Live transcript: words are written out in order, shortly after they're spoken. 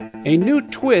A new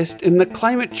twist in the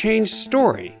climate change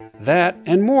story. That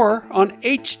and more on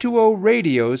H2O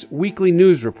Radio's weekly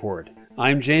news report.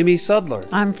 I'm Jamie Sudler.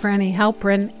 I'm Franny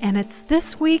Halprin, and it's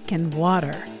This Week in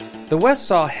Water. The West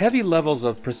saw heavy levels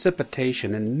of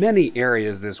precipitation in many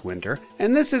areas this winter,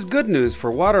 and this is good news for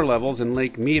water levels in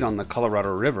Lake Mead on the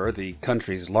Colorado River, the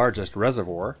country's largest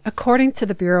reservoir. According to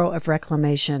the Bureau of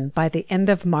Reclamation, by the end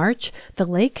of March, the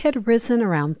lake had risen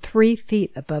around 3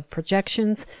 feet above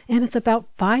projections and is about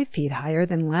 5 feet higher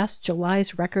than last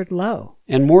July's record low.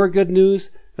 And more good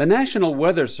news, the National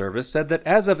Weather Service said that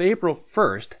as of April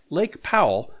 1st, Lake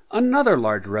Powell, another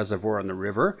large reservoir on the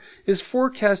river, is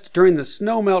forecast during the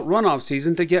snowmelt runoff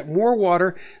season to get more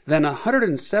water than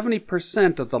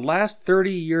 170% of the last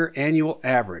 30-year annual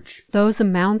average. Those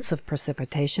amounts of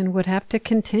precipitation would have to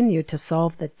continue to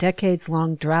solve the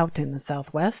decades-long drought in the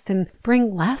Southwest and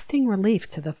bring lasting relief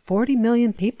to the 40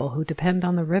 million people who depend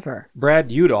on the river.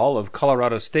 Brad Udall of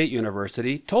Colorado State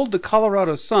University told the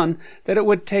Colorado Sun that it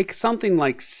would take something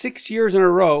like 6 years in a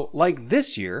row, like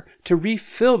this year, to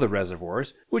refill the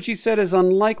reservoirs, which he said is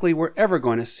unlikely we're ever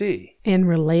going to see. In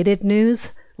related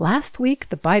news, last week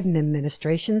the Biden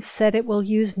administration said it will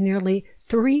use nearly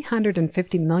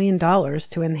 $350 million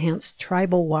to enhance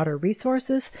tribal water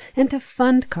resources and to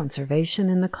fund conservation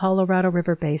in the Colorado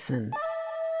River Basin.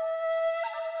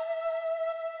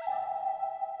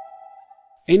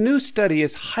 A new study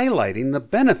is highlighting the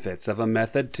benefits of a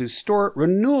method to store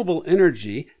renewable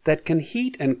energy that can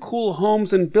heat and cool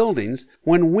homes and buildings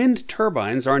when wind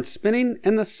turbines aren't spinning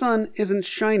and the sun isn't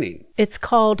shining. It's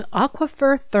called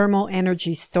Aquifer Thermal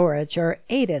Energy Storage, or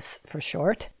ATIS for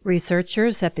short.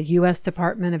 Researchers at the U.S.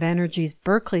 Department of Energy's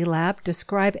Berkeley lab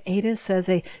describe ATIS as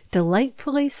a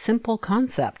delightfully simple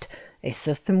concept. A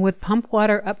system would pump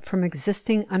water up from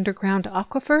existing underground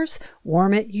aquifers,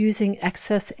 warm it using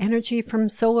excess energy from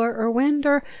solar or wind,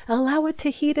 or allow it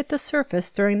to heat at the surface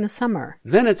during the summer.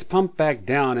 Then it's pumped back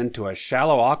down into a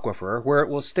shallow aquifer where it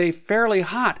will stay fairly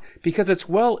hot because it's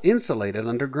well insulated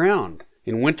underground.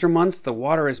 In winter months, the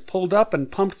water is pulled up and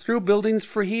pumped through buildings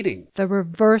for heating. The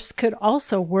reverse could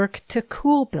also work to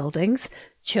cool buildings.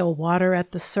 Chill water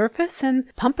at the surface and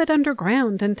pump it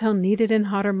underground until needed in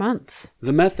hotter months.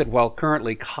 The method, while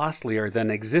currently costlier than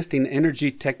existing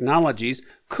energy technologies,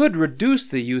 could reduce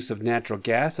the use of natural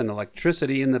gas and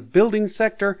electricity in the building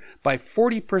sector by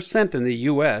 40% in the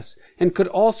U.S. and could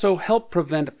also help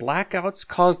prevent blackouts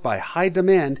caused by high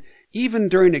demand even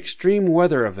during extreme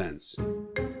weather events.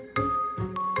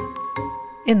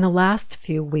 In the last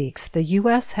few weeks, the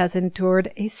U.S. has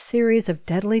endured a series of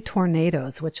deadly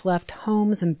tornadoes which left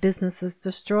homes and businesses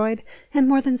destroyed and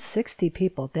more than 60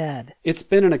 people dead. It's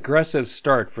been an aggressive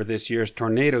start for this year's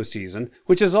tornado season,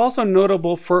 which is also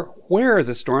notable for where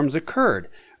the storms occurred,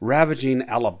 ravaging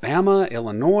Alabama,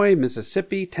 Illinois,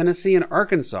 Mississippi, Tennessee, and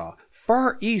Arkansas,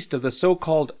 far east of the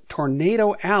so-called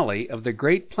Tornado Alley of the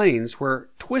Great Plains where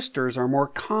twisters are more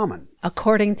common.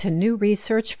 According to new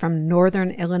research from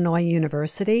Northern Illinois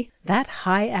University, that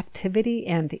high activity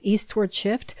and eastward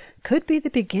shift could be the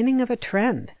beginning of a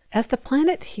trend. As the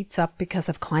planet heats up because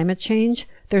of climate change,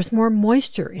 there's more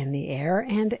moisture in the air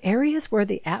and areas where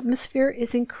the atmosphere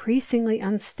is increasingly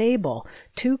unstable,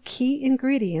 2 key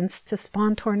ingredients to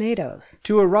spawn tornadoes.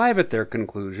 To arrive at their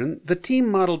conclusion, the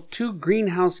team modeled 2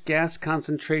 greenhouse gas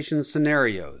concentration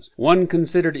scenarios, one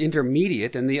considered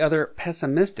intermediate and the other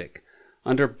pessimistic.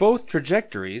 Under both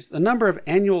trajectories, the number of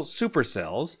annual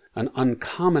supercells, an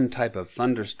uncommon type of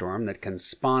thunderstorm that can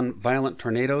spawn violent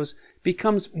tornadoes,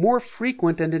 becomes more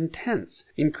frequent and intense,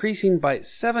 increasing by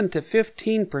 7 to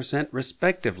 15%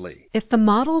 respectively. If the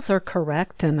models are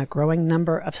correct and a growing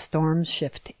number of storms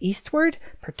shift eastward,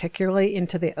 particularly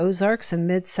into the Ozarks and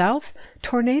Mid-South,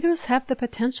 tornadoes have the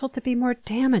potential to be more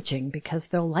damaging because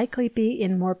they'll likely be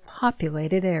in more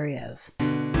populated areas.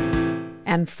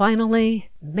 And finally,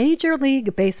 Major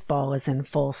League Baseball is in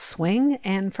full swing,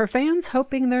 and for fans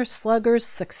hoping their sluggers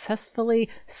successfully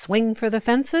swing for the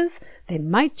fences, they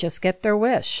might just get their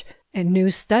wish. A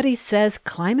new study says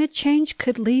climate change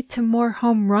could lead to more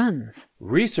home runs.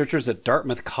 Researchers at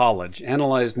Dartmouth College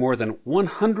analyzed more than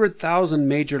 100,000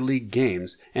 major league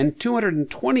games and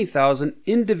 220,000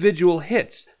 individual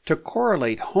hits to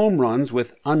correlate home runs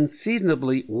with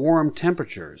unseasonably warm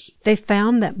temperatures. They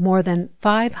found that more than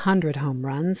 500 home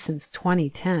runs since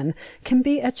 2010 can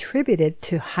be attributed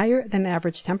to higher than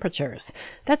average temperatures.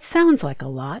 That sounds like a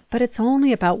lot, but it's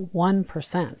only about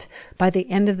 1%. By the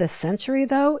end of the century,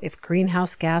 though, if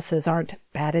greenhouse gases aren't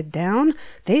batted down,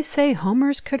 they say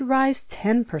homers could rise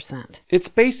 10%. It's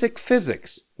basic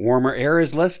physics. Warmer air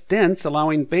is less dense,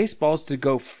 allowing baseballs to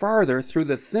go farther through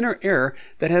the thinner air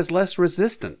that has less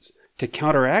resistance. To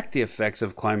counteract the effects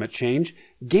of climate change,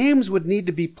 games would need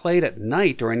to be played at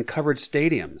night or in covered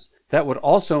stadiums. That would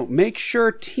also make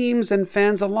sure teams and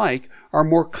fans alike are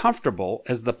more comfortable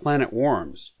as the planet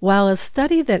warms. While a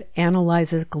study that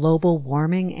analyzes global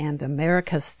warming and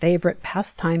America's favorite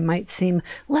pastime might seem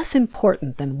less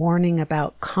important than warning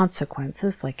about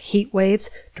consequences like heat waves,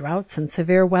 droughts, and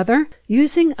severe weather,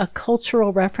 using a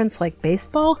cultural reference like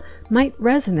baseball might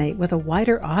resonate with a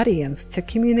wider audience to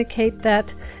communicate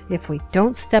that if we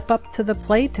don't step up to the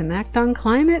plate and act on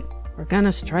climate, we're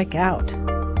gonna strike out.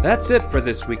 That's it for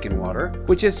This Week in Water,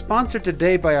 which is sponsored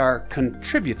today by our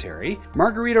contributory,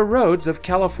 Margarita Rhodes of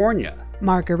California.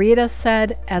 Margarita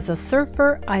said, "As a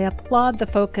surfer, I applaud the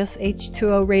focus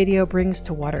H2O Radio brings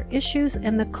to water issues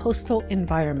and the coastal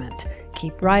environment.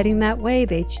 Keep riding that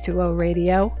wave, H2O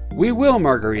Radio." We will,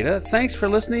 Margarita. Thanks for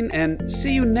listening, and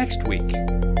see you next week.